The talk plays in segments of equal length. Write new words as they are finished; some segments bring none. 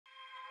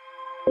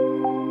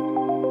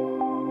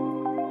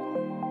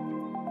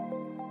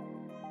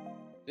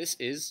This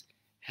is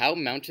How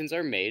Mountains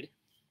Are Made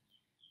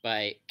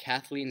by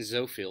Kathleen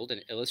Zoehfeld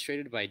and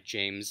illustrated by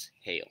James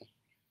Hale.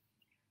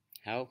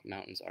 How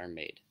Mountains Are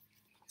Made.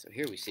 So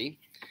here we see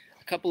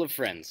a couple of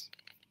friends.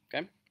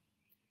 Okay?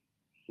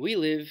 We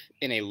live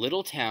in a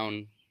little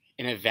town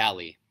in a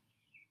valley.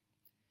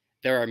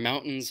 There are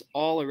mountains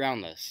all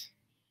around us.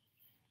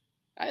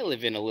 I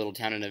live in a little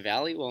town in a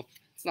valley. Well,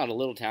 it's not a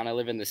little town. I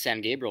live in the San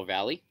Gabriel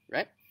Valley,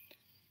 right?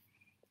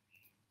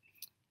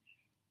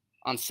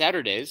 On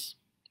Saturdays,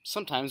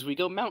 sometimes we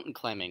go mountain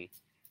climbing.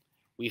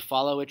 We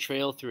follow a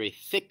trail through a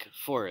thick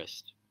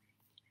forest.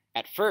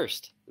 At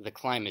first, the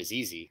climb is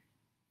easy.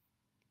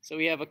 So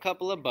we have a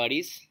couple of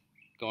buddies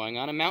going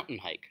on a mountain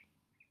hike.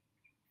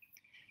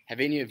 Have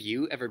any of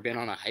you ever been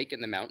on a hike in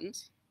the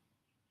mountains?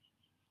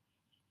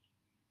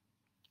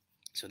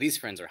 So these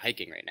friends are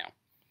hiking right now.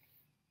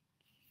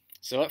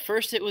 So at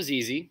first it was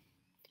easy,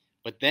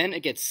 but then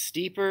it gets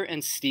steeper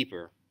and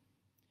steeper.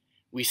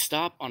 We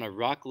stop on a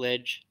rock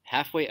ledge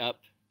halfway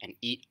up and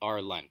eat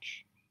our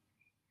lunch.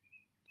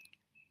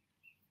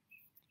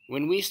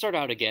 When we start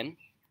out again,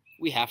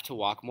 we have to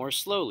walk more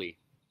slowly.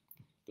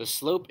 The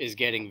slope is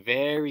getting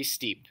very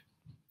steep.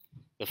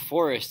 The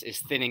forest is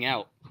thinning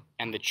out,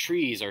 and the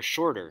trees are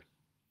shorter.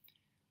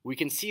 We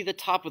can see the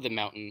top of the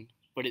mountain,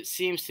 but it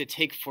seems to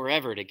take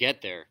forever to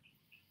get there.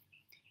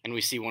 And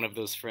we see one of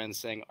those friends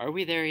saying, "Are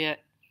we there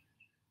yet?"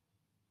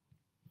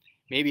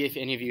 Maybe if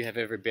any of you have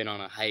ever been on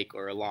a hike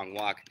or a long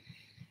walk,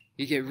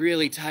 you get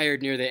really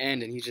tired near the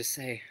end and you just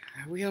say,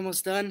 "Are we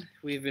almost done?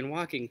 We've been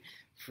walking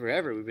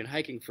forever. We've been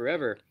hiking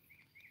forever."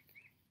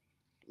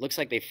 Looks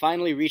like they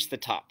finally reached the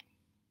top,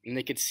 and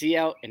they could see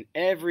out in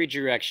every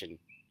direction.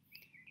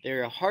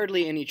 There are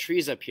hardly any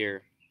trees up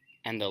here,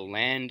 and the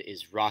land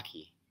is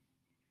rocky.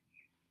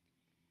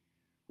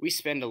 We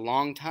spend a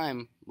long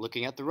time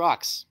looking at the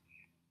rocks.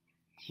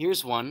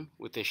 Here's one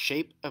with the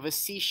shape of a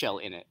seashell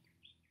in it.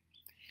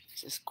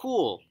 This is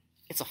cool.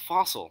 It's a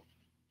fossil.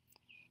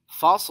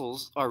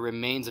 Fossils are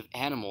remains of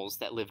animals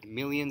that lived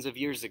millions of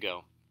years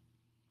ago.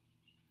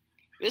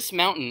 This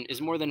mountain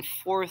is more than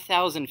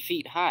 4,000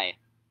 feet high.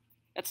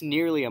 That's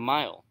nearly a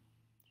mile.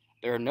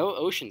 There are no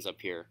oceans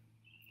up here.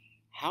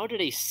 How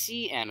did a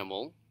sea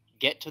animal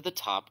get to the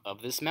top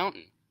of this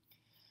mountain?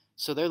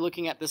 So they're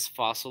looking at this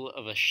fossil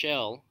of a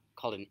shell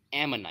called an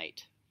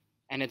ammonite,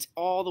 and it's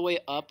all the way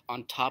up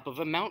on top of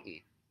a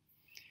mountain,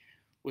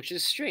 which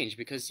is strange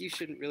because you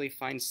shouldn't really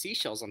find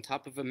seashells on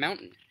top of a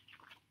mountain.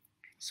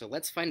 So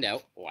let's find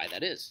out why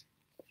that is.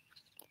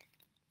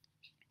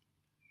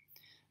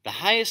 The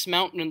highest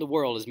mountain in the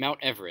world is Mount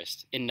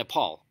Everest in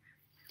Nepal.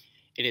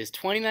 It is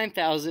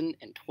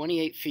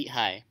 29,028 feet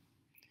high.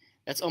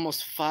 That's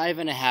almost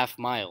 5.5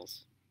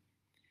 miles.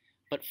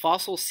 But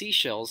fossil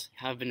seashells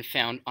have been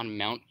found on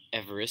Mount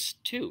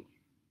Everest too.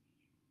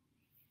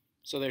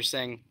 So they're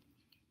saying,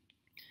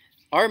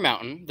 our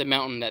mountain, the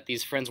mountain that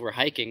these friends were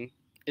hiking,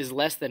 is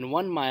less than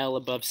 1 mile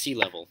above sea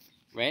level,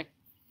 right?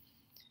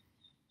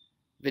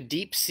 The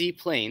deep sea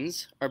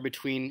plains are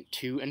between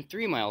 2 and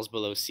 3 miles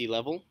below sea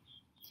level,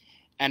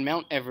 and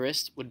Mount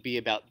Everest would be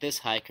about this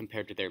high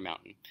compared to their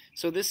mountain.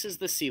 So this is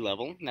the sea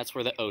level, and that's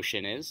where the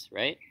ocean is,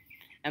 right?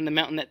 And the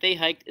mountain that they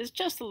hiked is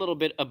just a little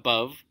bit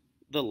above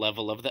the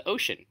level of the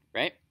ocean,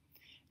 right?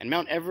 And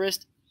Mount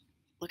Everest,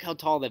 look how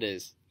tall that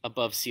is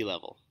above sea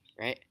level,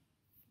 right?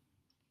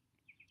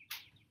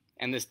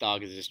 And this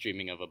dog is just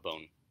dreaming of a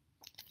bone.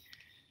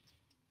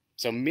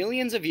 So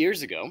millions of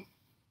years ago,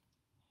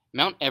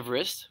 Mount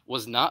Everest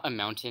was not a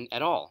mountain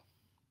at all.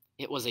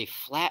 It was a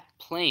flat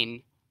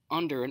plain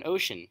under an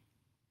ocean.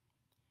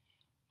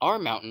 Our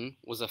mountain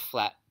was a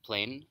flat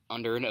plain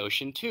under an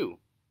ocean too.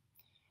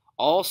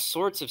 All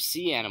sorts of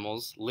sea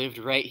animals lived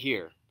right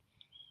here,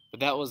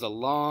 but that was a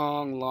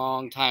long,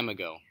 long time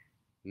ago.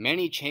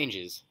 Many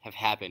changes have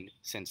happened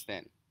since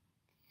then.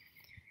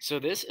 So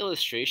this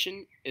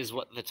illustration is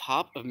what the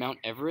top of Mount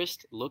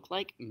Everest looked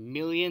like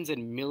millions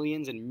and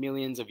millions and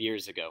millions of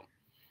years ago,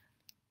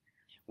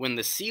 when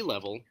the sea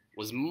level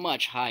was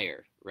much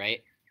higher,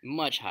 right?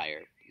 Much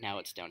higher. Now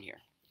it's down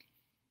here.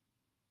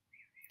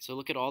 So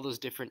look at all those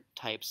different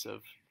types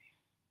of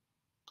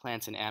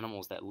plants and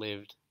animals that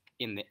lived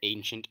in the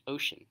ancient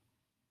ocean.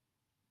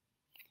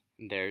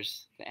 And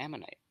there's the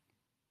ammonite.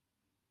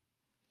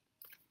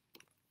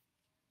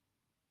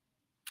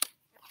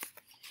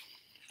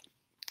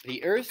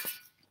 The earth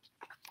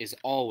is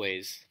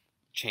always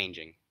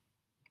changing.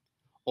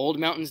 Old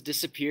mountains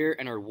disappear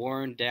and are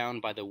worn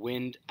down by the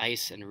wind,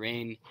 ice, and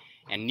rain,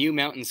 and new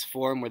mountains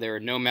form where there were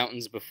no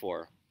mountains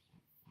before.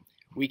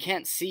 We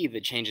can't see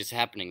the changes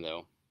happening,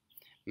 though.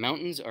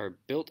 Mountains are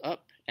built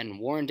up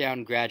and worn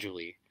down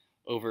gradually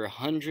over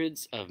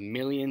hundreds of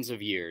millions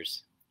of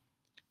years.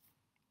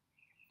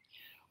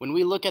 When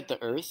we look at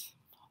the earth,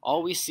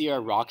 all we see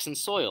are rocks and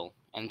soil,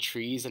 and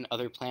trees and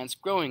other plants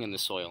growing in the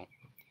soil.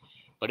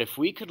 But if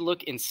we could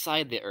look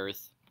inside the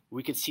earth,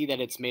 we could see that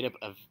it's made up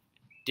of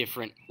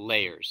different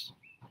layers.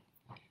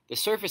 The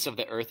surface of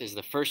the earth is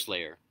the first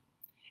layer.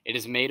 It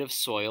is made of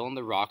soil and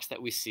the rocks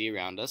that we see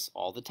around us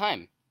all the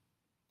time.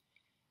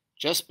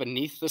 Just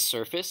beneath the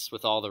surface,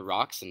 with all the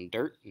rocks and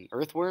dirt and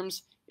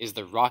earthworms, is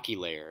the rocky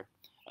layer,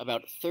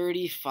 about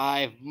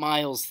 35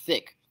 miles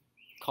thick,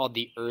 called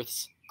the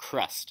Earth's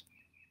crust.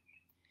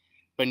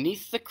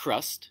 Beneath the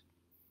crust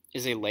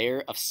is a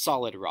layer of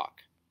solid rock,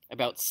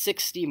 about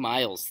 60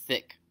 miles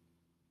thick,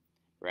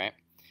 right?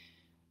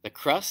 The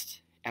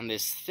crust and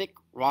this thick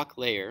rock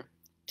layer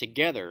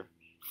together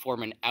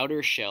form an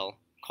outer shell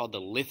called the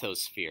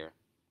lithosphere.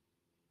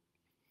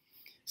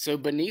 So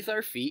beneath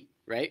our feet,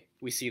 right,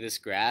 we see this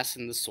grass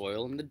and the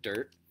soil and the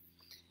dirt,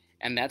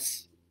 and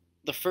that's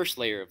the first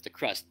layer of the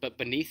crust. But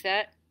beneath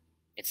that,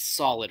 it's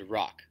solid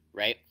rock,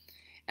 right?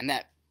 And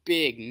that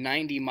big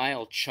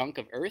 90-mile chunk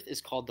of Earth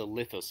is called the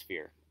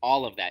lithosphere.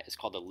 All of that is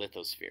called the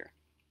lithosphere,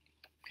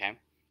 okay?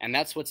 And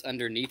that's what's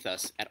underneath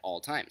us at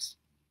all times.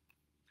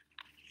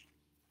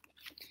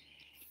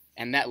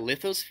 And that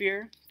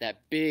lithosphere,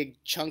 that big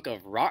chunk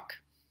of rock,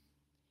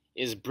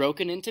 is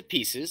broken into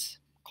pieces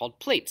called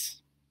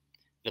plates.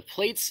 The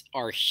plates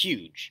are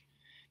huge.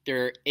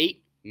 There are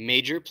 8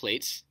 major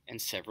plates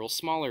and several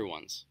smaller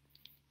ones.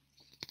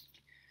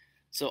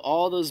 So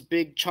all those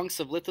big chunks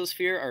of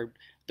lithosphere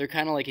they're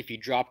kind of like if you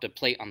dropped a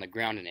plate on the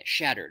ground and it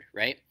shattered,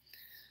 right?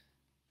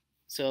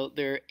 So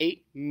there are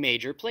 8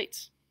 major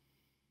plates.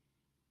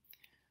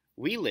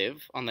 We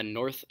live on the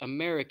North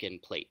American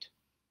plate.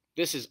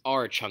 This is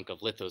our chunk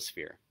of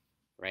lithosphere,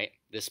 right?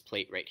 This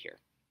plate right here.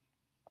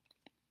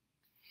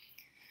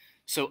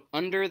 So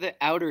under the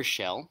outer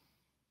shell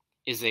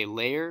is a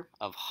layer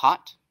of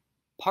hot,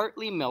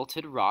 partly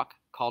melted rock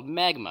called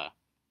magma.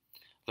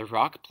 The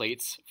rock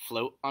plates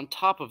float on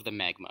top of the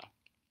magma.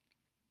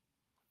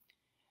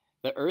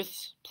 The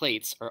Earth's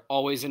plates are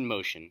always in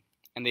motion,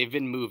 and they've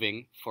been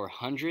moving for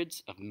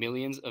hundreds of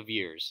millions of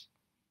years.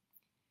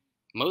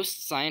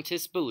 Most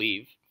scientists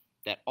believe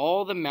that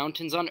all the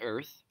mountains on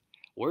Earth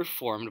were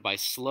formed by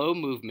slow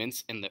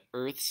movements in the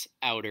Earth's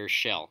outer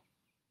shell.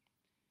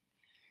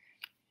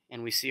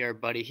 And we see our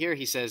buddy here,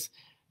 he says,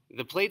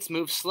 the plates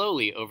move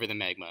slowly over the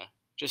magma,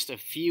 just a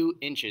few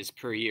inches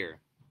per year.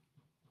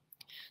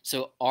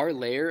 So our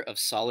layer of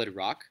solid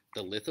rock,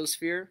 the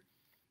lithosphere,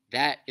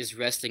 that is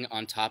resting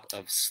on top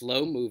of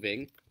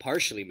slow-moving,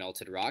 partially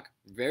melted rock,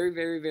 very,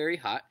 very, very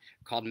hot,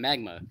 called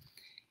magma.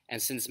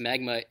 And since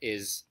magma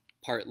is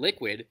part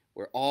liquid,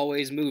 we're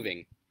always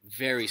moving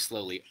very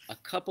slowly, a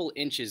couple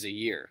inches a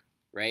year,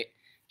 right?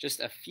 Just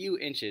a few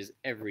inches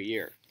every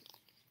year.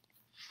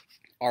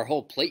 Our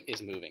whole plate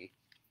is moving.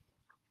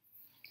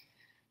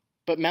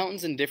 But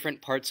mountains in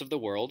different parts of the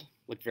world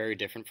look very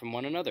different from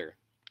one another.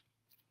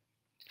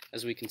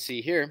 As we can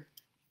see here,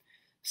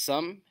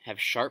 some have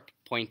sharp,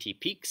 pointy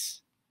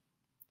peaks,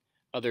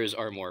 others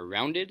are more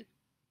rounded,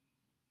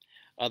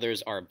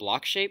 others are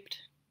block-shaped,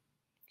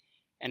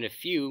 and a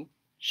few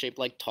shaped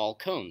like tall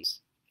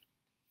cones.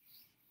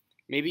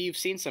 Maybe you've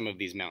seen some of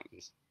these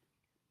mountains.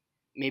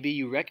 Maybe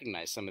you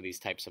recognize some of these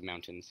types of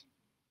mountains.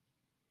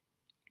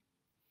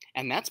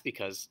 And that's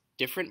because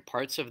in different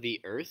parts of the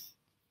Earth,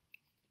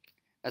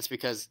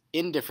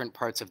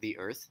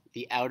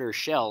 the outer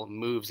shell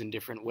moves in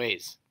different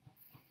ways.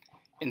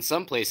 In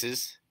some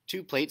places,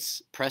 2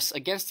 plates press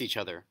against each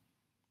other.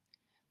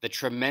 The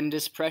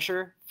tremendous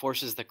pressure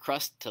forces the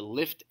crust to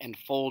lift and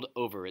fold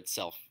over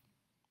itself.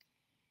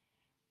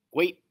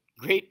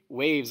 Great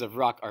waves of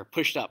rock are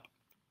pushed up,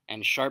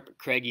 and sharp,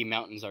 craggy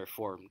mountains are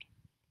formed.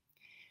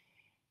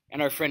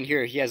 And our friend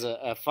here, he has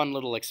a fun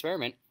little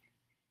experiment.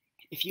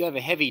 If you have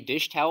a heavy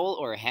dish towel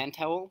or a hand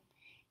towel,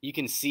 you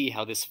can see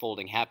how this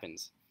folding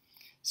happens.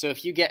 So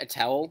if you get a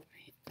towel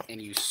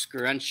and you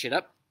scrunch it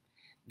up,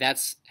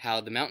 that's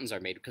how the mountains are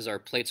made, because our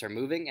plates are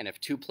moving, and if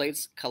 2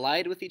 plates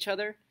collide with each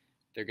other,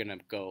 they're going to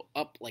go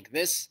up like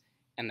this,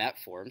 and that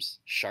forms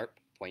sharp,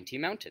 pointy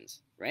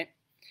mountains, right?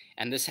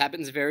 And this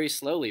happens very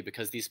slowly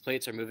because these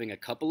plates are moving a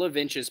couple of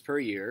inches per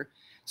year,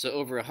 so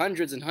over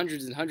hundreds and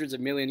hundreds and hundreds of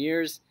million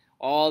years,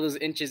 all those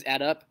inches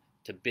add up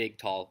to big,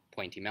 tall,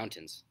 pointy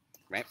mountains,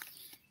 right?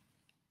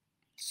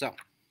 So,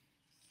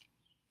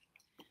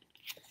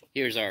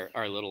 here's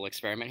our little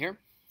experiment here.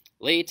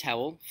 Lay a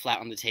towel flat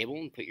on the table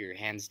and put your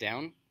hands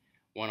down,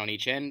 one on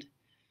each end.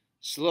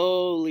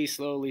 Slowly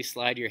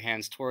slide your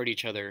hands toward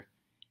each other,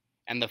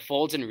 and the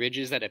folds and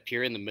ridges that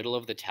appear in the middle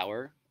of the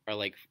towel are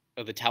like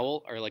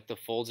the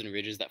folds and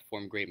ridges that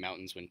form great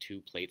mountains when 2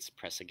 plates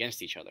press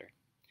against each other.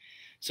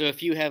 So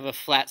if you have a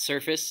flat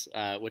surface,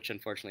 which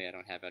unfortunately I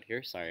don't have out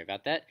here, sorry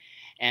about that,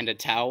 and a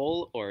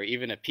towel or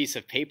even a piece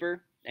of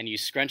paper, and you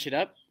scrunch it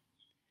up,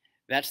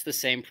 that's the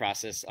same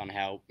process on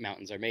how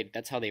mountains are made.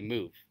 That's how they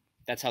move.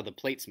 That's how the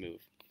plates move.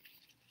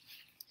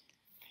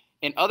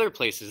 In other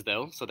places,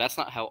 though, so that's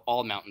not how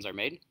all mountains are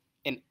made.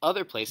 In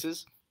other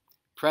places,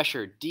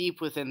 pressure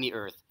deep within the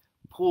earth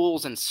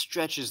pulls and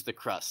stretches the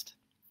crust.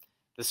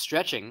 The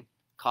stretching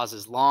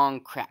causes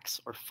long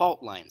cracks or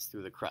fault lines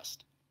through the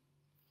crust.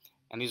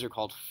 And these are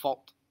called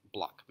fault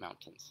block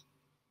mountains.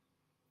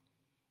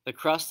 The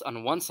crust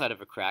on one side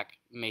of a crack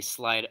may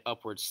slide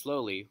upward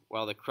slowly,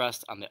 while the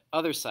crust on the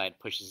other side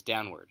pushes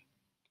downward.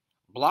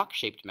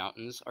 Block-shaped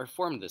mountains are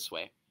formed this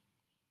way.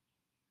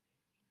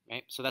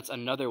 Right? So that's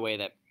another way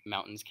that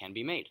mountains can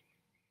be made.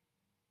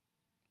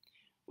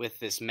 with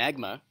this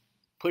magma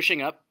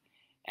pushing up,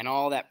 and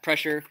all that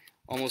pressure,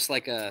 almost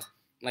like a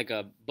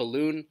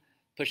balloon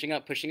pushing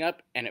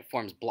up, and it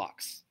forms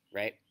blocks,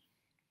 right?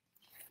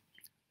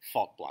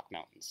 Fault block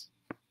mountains.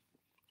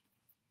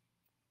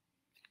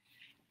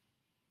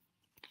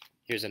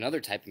 Here's another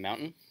type of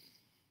mountain.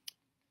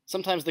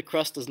 Sometimes the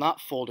crust does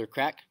not fold or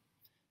crack.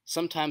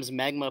 Sometimes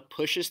magma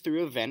pushes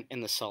through a vent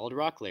in the solid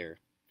rock layer.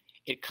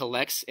 It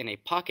collects in a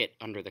pocket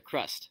under the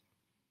crust.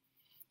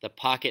 The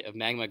pocket of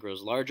magma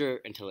grows larger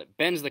until it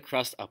bends the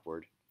crust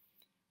upward.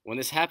 When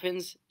this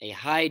happens, a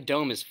high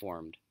dome is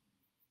formed.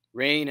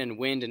 Rain and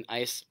wind and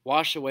ice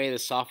wash away the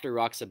softer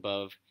rocks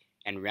above,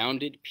 and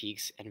rounded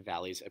peaks and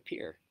valleys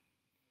appear.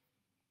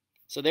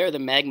 So there the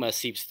magma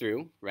seeps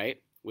through, right?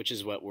 Which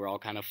is what we're all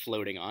kind of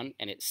floating on,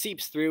 and it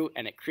seeps through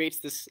and it creates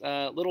this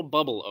little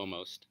bubble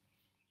almost.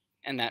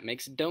 And that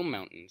makes dome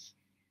mountains.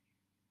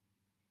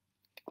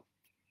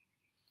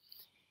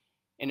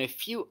 In a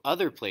few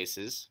other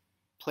places,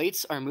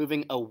 plates are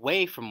moving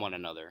away from one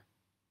another.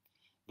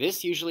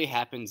 This usually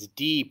happens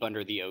deep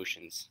under the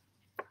oceans.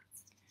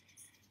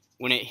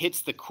 When it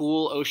hits the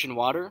cool ocean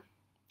water,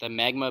 the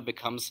magma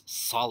becomes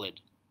solid.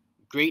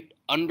 Great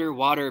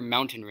underwater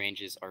mountain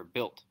ranges are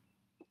built.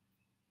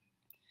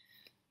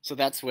 So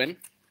that's when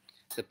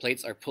the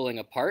plates are pulling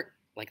apart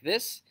like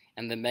this,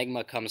 and the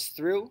magma comes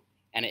through,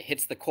 and it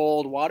hits the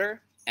cold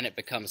water, and it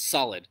becomes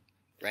solid,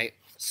 right?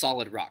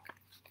 Solid rock.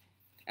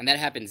 And that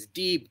happens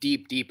deep,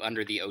 deep, deep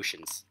under the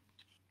oceans.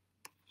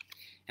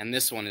 And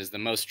this one is the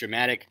most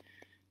dramatic,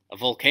 a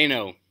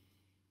volcano.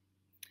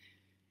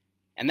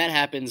 And that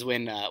happens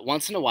when,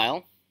 once in a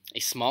while, a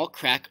small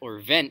crack or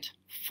vent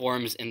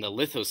forms in the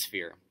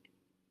lithosphere,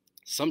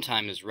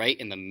 sometimes right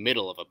in the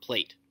middle of a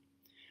plate.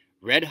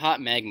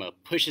 Red-hot magma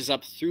pushes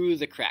up through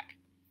the crack.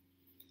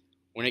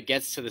 When it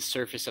gets to the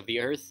surface of the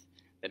earth,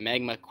 the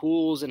magma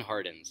cools and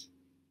hardens.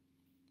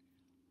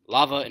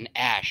 Lava and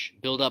ash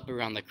build up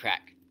around the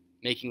crack,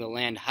 making the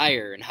land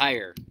higher and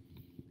higher,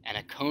 and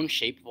a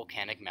cone-shaped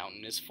volcanic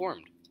mountain is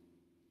formed.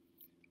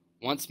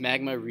 Once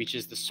magma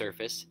reaches the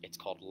surface, it's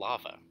called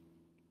lava.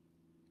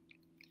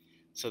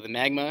 So the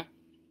magma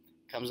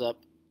comes up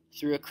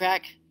through a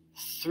crack,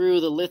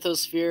 through the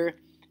lithosphere,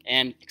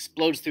 and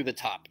explodes through the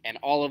top. And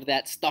all of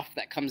that stuff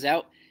that comes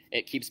out,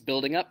 it keeps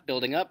building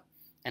up,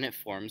 and it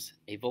forms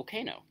a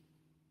volcano,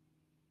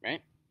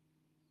 right?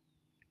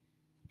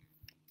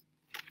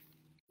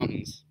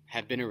 Mountains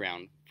have been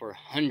around for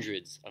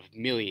hundreds of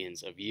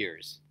millions of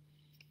years.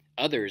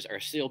 Others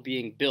are still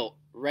being built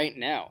right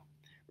now,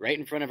 right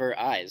in front of our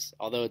eyes.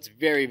 Although it's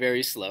very,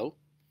 very slow,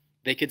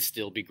 they could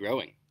still be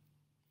growing.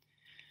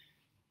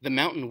 The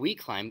mountain we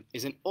climb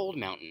is an old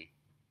mountain.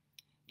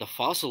 The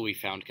fossil we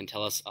found can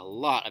tell us a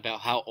lot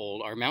about how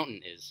old our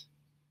mountain is.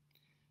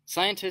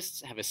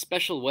 Scientists have a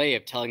special way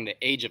of telling the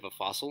age of a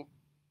fossil.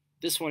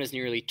 This one is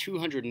nearly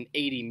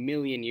 280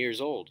 million years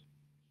old.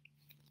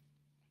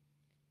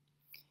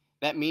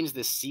 That means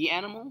the sea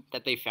animal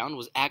that they found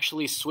was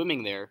actually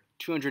swimming there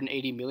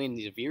 280 million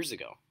years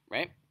ago,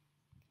 right?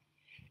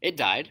 It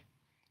died,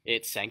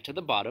 it sank to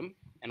the bottom,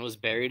 and was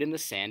buried in the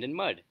sand and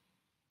mud.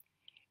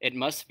 It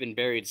must have been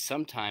buried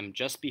sometime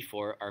just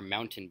before our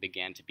mountain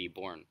began to be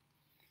born.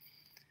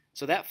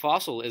 So that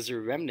fossil is a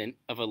remnant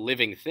of a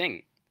living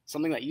thing,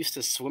 something that used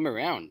to swim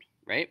around,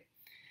 right?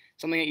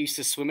 Something that used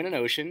to swim in an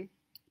ocean,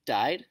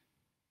 died,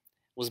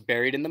 was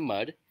buried in the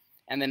mud,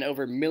 and then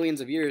over millions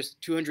of years,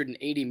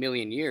 280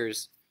 million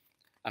years,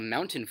 a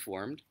mountain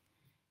formed,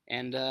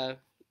 and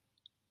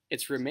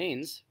its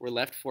remains were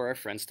left for our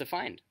friends to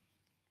find.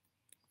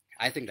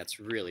 I think that's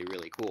really,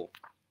 really cool.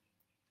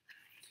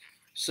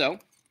 So,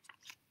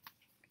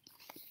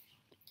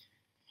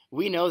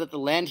 we know that the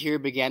land here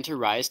began to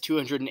rise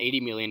 280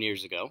 million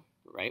years ago,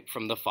 right,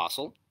 from the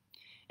fossil.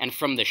 And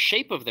from the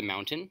shape of the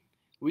mountain,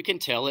 we can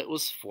tell it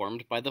was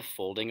formed by the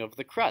folding of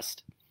the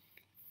crust.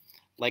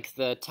 Like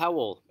the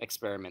towel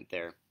experiment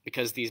there.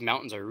 Because these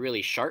mountains are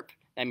really sharp,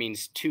 that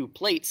means two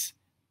plates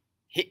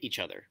hit each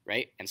other,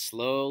 right, and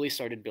slowly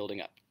started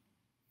building up.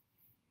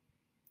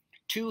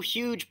 Two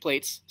huge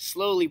plates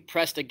slowly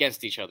pressed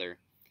against each other.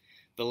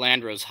 The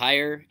land rose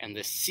higher, and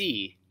the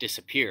sea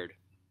disappeared.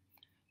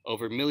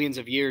 Over millions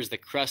of years, the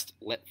crust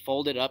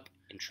folded up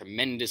in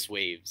tremendous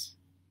waves.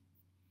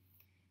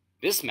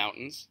 This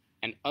mountains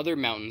and other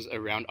mountains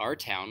around our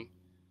town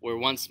were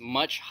once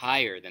much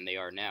higher than they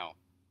are now.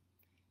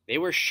 They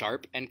were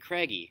sharp and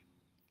craggy.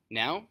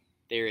 Now,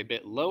 they are a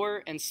bit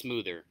lower and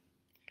smoother.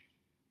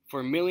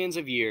 For millions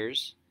of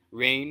years,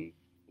 rain,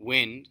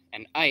 wind,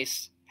 and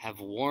ice have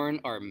worn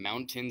our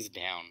mountains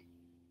down.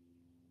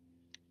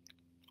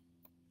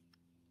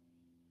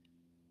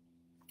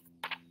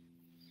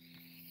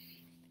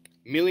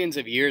 Millions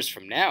of years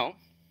from now,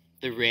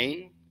 the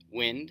rain,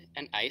 wind,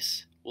 and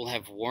ice will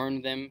have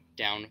worn them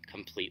down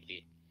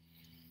completely.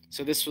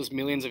 So this was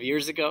millions of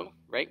years ago,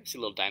 right? See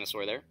a little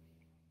dinosaur there?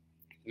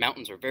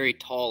 Mountains are very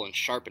tall and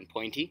sharp and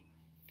pointy.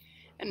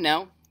 And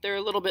now they're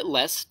a little bit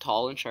less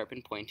tall and sharp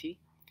and pointy.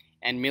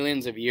 And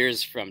millions of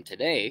years from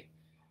today,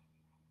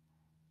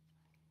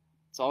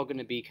 it's all going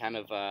to be kind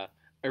of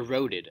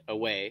eroded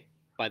away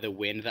by the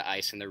wind, the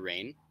ice, and the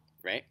rain,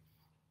 right?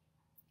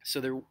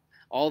 So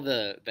all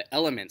the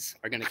elements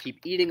are going to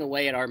keep eating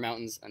away at our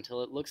mountains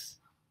until it looks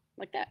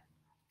like that,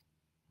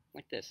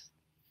 like this.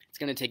 It's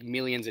going to take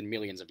millions and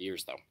millions of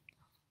years, though.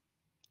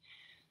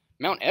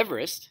 Mount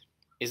Everest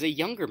is a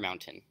younger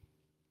mountain.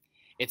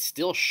 It's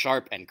still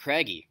sharp and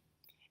craggy,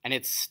 and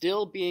it's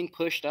still being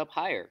pushed up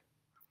higher.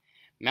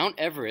 Mount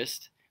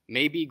Everest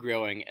may be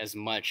growing as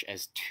much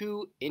as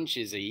 2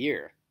 inches a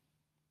year.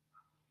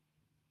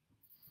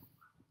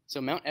 So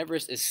Mount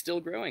Everest is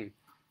still growing.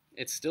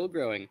 It's still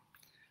growing,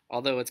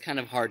 although it's kind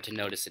of hard to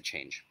notice a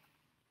change.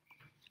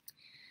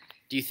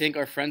 Do you think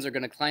our friends are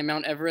going to climb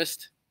Mount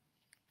Everest?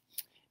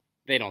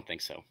 They don't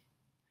think so.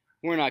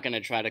 We're not going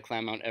to try to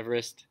climb Mount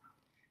Everest.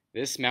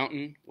 This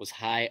mountain was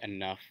high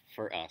enough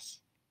for us.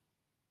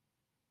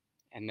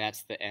 And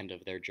that's the end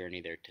of their journey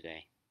there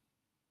today.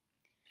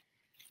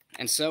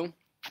 And so,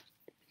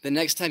 the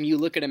next time you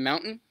look at a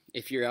mountain,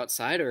 if you're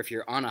outside or if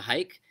you're on a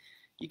hike,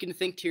 you can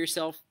think to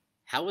yourself,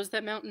 how was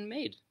that mountain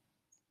made?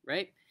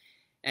 Right?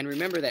 And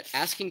remember that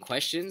asking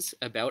questions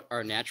about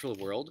our natural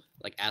world,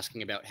 like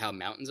asking about how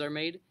mountains are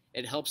made,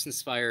 it helps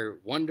inspire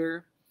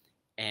wonder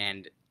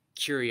and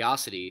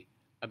curiosity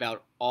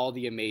about all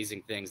the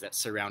amazing things that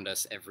surround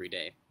us every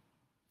day.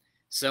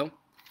 So,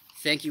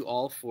 thank you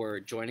all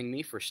for joining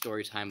me for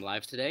Storytime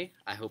Live today.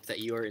 I hope that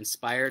you are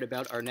inspired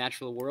about our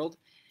natural world,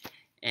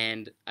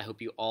 and I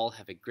hope you all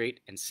have a great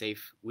and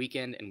safe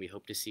weekend, and we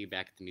hope to see you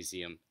back at the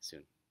museum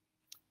soon.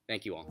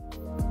 Thank you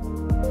all.